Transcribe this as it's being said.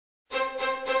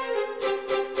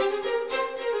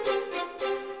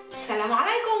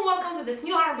to this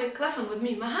new Arabic lesson with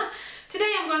me, Maha.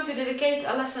 Today I'm going to dedicate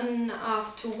a lesson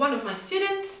to one of my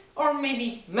students, or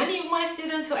maybe many of my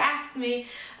students who asked me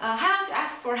how to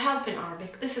ask for help in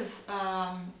Arabic. This is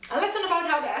a lesson about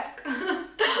how to ask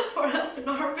for help in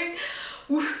Arabic.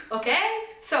 Okay,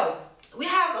 so we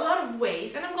have a lot of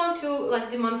ways, and I'm going to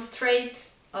demonstrate,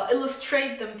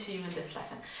 illustrate them to you in this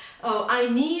lesson. I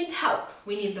need help.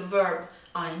 We need the verb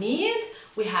I need.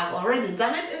 We have already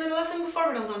done it in a lesson before,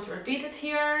 but I'm going to repeat it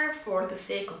here for the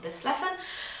sake of this lesson.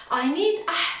 I need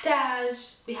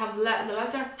أحتاج. We have the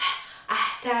letter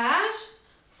أحتاج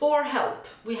for help.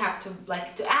 We have to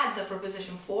add the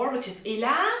preposition for, which is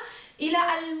إلى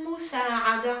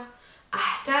المساعدة.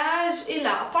 أحتاج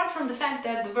إلى. Apart from the fact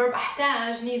that the verb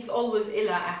أحتاج needs always إلى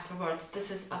afterwards,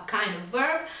 this is a kind of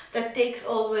verb that takes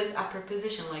always a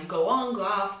preposition, like go on, go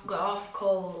off,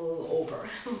 call over.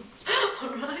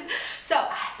 Alright? So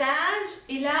أحتاج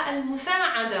إلى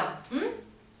المساعدة.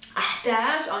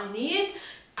 أحتاج, I need.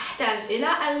 أحتاج إلى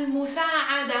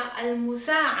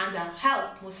المساعدة.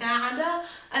 Help. مساعدة.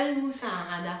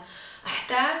 المساعدة.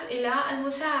 أحتاج إلى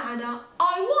المساعدة.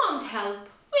 I want help.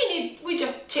 We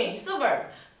just changed the verb.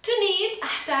 To need,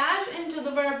 أحتاج, into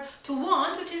the verb to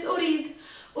want, which is أريد.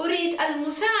 أريد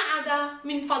المساعدة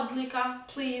من فضلك.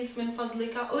 Please, من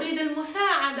فضلك. أريد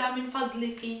المساعدة من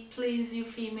فضلك. Please, you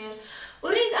female.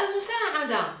 أريد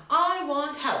المساعدة. I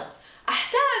want help.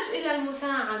 أحتاج إلى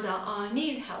المساعدة. I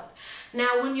need help.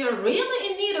 Now, when you're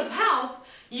really in need of help,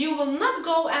 you will not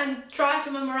go and try to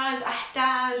memorize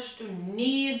أحتاج, to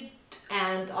need,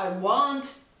 and I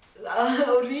want,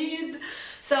 أريد.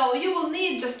 So you will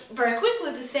need just very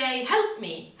quickly to say, help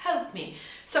me, help me.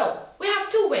 So we have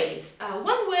two ways.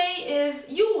 One way is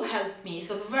you help me.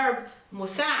 So the verb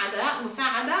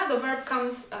مساعدة, the verb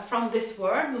comes from this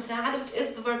word, مساعدة, which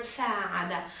is the verb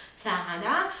ساعدة.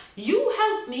 You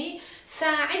help me,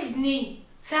 ساعدني,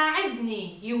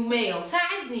 you male,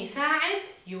 ساعدني, ساعد,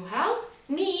 you help,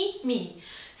 me,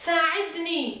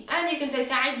 ساعدني, and you can say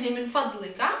ساعدني من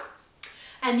فضلك.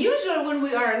 And usually when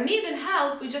we are in need and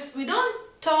help, we don't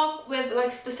talk with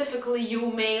specifically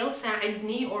you male,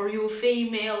 ساعدني, or you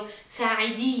female,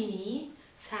 ساعديني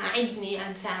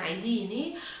and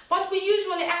ساعديني, but we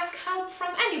usually ask help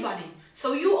from anybody.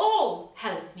 So you all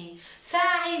help me.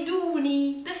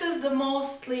 ساعدوني, this is the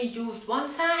mostly used one.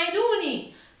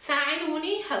 ساعدوني,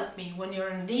 help me. When you're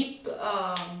in deep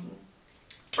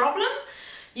problem,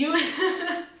 you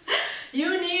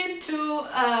you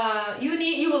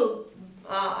will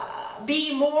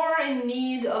be more in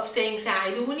need of saying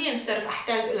ساعدوني instead of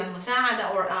أحتاج إلى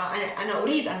المساعدة, or أنا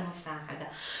أريد المساعدة.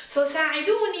 So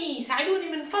ساعدوني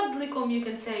من فضلكم, you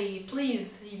can say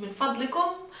please, من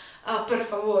فضلكم, per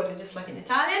favore, just like in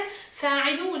Italian.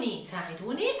 ساعدوني,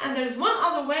 and there's one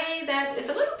other way that is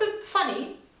a little bit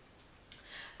funny,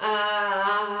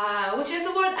 which is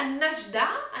the word النجدة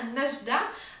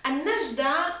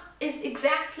is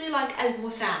exactly like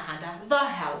المساعدة, the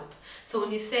help. So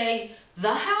when you say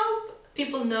the help,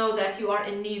 people know that you are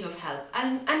in need of help.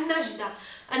 النجدة,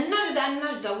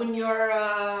 when you're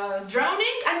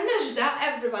drowning, النجدة,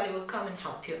 everybody will come and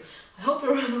help you. I hope you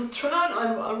will not drown.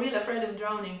 I'm really afraid of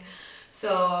drowning.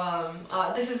 So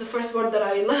this is the first word that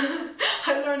I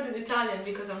learned in Italian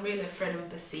because I'm really afraid of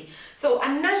the sea. So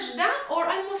النجدة or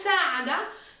المساعدة,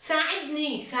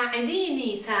 ساعدني,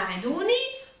 ساعديني,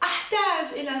 ساعدوني.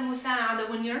 أحتاج إلى المساعدة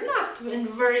when you're not in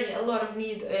a lot of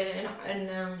need,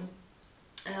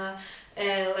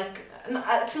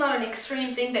 it's not an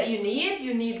extreme thing that you need,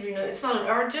 it's not an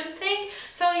urgent thing.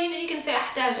 So you can say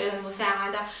أحتاج إلى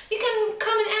المساعدة. You can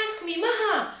come and ask me,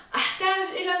 Maha,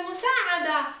 أحتاج إلى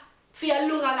المساعدة في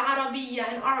اللغة العربية,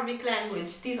 in Arabic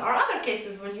language. These are other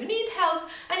cases when you need help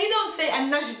and you don't say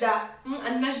النجدة,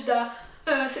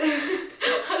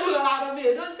 اللغة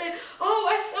العربية. Don't say, oh,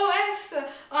 SOS,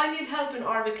 I need help in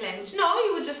Arabic language. No,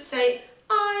 you would just say,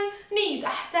 I need,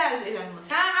 أحتاج إلى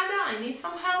المساعدة, I need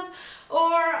some help,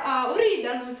 or أريد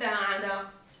المساعدة.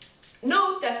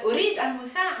 Note that أريد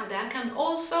المساعدة can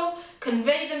also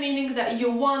convey the meaning that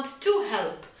you want to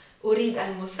help. أريد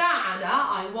المساعدة,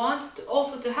 I want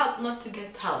also to help, not to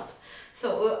get helped.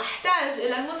 So أحتاج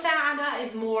إلى المساعدة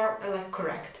is more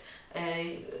correct.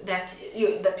 That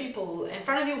the people in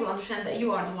front of you will understand that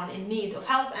you are the one in need of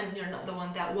help and you're not the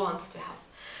one that wants to help.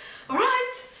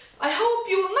 Alright, I hope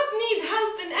you will not need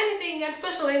help in anything,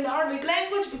 especially in the Arabic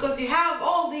language, because you have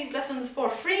all these lessons for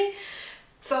free.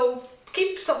 So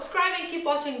keep subscribing, keep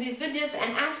watching these videos,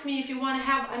 and ask me if you want to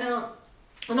have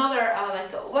another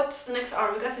like what's the next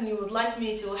Arabic lesson you would like me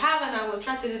to have, and I will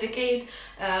try to dedicate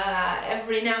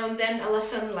every now and then a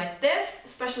lesson like this,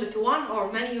 especially to one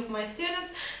or many of my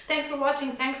students. Thanks for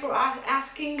watching, thanks for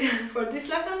asking for these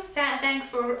lessons, thanks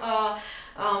for how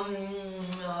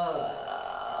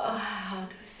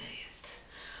do I say it,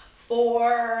 for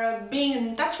being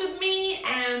in touch with me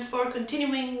and for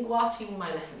continuing watching my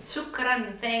lessons. Shukran,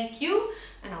 thank you,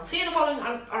 and I'll see you in the following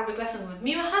Arabic lesson with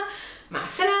me, Maha. مع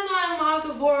السلامة. I'm out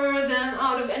of words and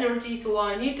out of energy, so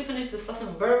I need to finish this lesson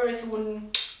very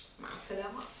soon. مع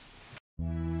السلامة.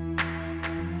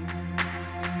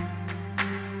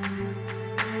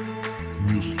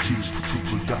 Music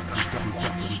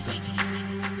production.